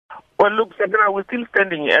Well, look, Sakina, we're still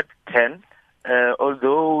standing at 10,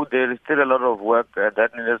 although there is still a lot of work that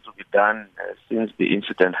needs to be done since the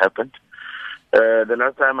incident happened. The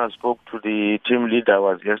last time I spoke to the team leader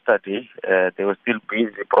was yesterday. They were still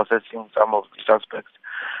busy processing some of the suspects.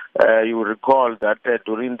 You will recall that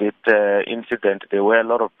during that incident, there were a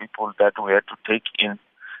lot of people that we had to take in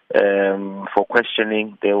for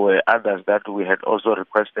questioning. There were others that we had also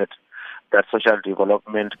requested that social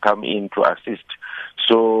development come in to assist.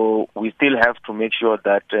 So we still have to make sure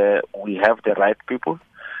that we have the right people.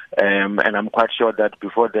 And I'm quite sure that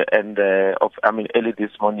before the end early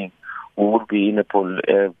this morning, we would be in a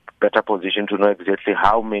better position to know exactly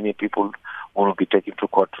how many people will be taken to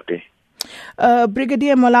court today.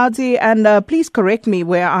 Brigadier Molaudzi, and please correct me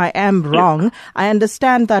where I am wrong. Yes. I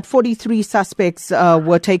understand that 43 suspects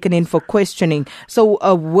were taken in for questioning. So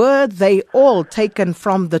were they all taken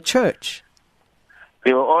from the church?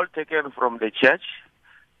 They were all taken from the church.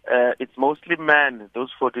 It's mostly men.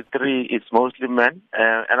 Those 43 is mostly men,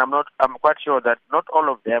 and I'm quite sure that not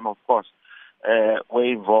all of them, of course, were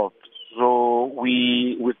involved. So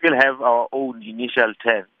we still have our own initial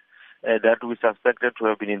 10 that we suspected to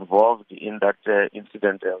have been involved in that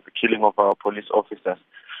incident, the killing of our police officers.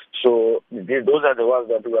 So those are the ones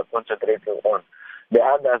that we are concentrating on. The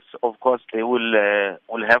others, of course, they will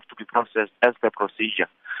have to be processed as the procedure.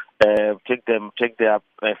 Take their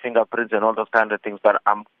fingerprints and all those kind of things. But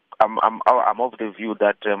I'm of the view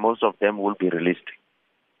that most of them will be released.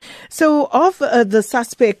 So, of the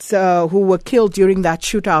suspects who were killed during that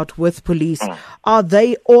shootout with police, are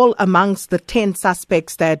they all amongst the 10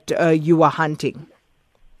 suspects that you are hunting?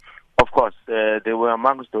 Of course, they were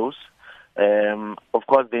amongst those. Of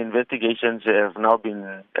course, the investigations have now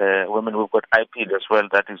been women. We've got IP as well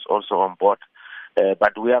that is also on board.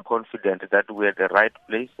 But we are confident that we're at the right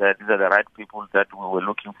place. These are the right people that we were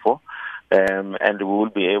looking for, and we will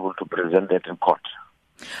be able to present that in court.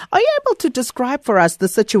 Are you able to describe for us the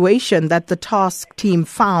situation that the task team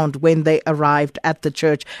found when they arrived at the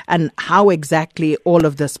church and how exactly all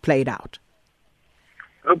of this played out?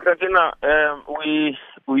 Look, Sakina,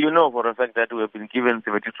 you know for a fact that we have been given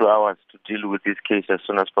 72 hours to deal with this case as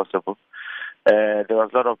soon as possible. There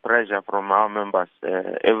was a lot of pressure from our members,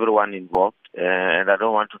 everyone involved, and I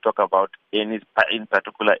don't want to talk about any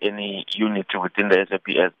unit within the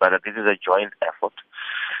SAPS, but this is a joint effort.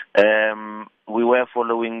 We were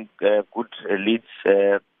following good leads.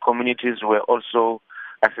 Communities were also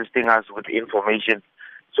assisting us with information.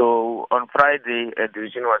 So on Friday, a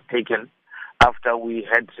decision was taken after we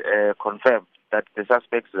had confirmed that the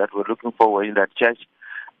suspects that we're looking for were in that church,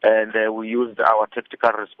 and we used our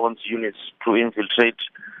tactical response units to infiltrate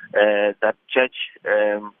that church,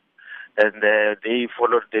 and they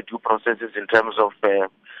followed the due processes in terms of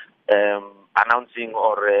announcing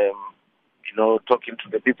or talking to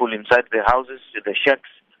the people inside the houses, the shacks.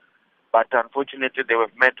 But unfortunately, they were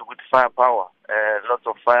met with firepower, lots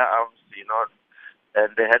of firearms, and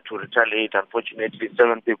they had to retaliate. Unfortunately,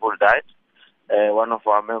 7 people died. One of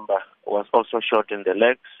our members was also shot in the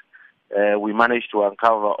legs. We managed to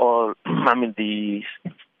uncover all, the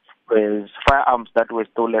firearms that were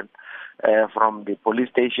stolen from the police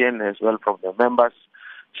station as well from the members.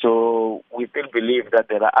 So we still believe that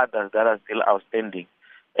there are others that are still outstanding,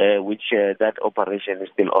 which that operation is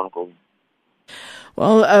still ongoing.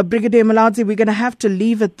 Well, Brigadier Molaudzi, we're going to have to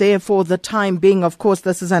leave it there for the time being. Of course,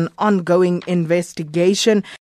 this is an ongoing investigation.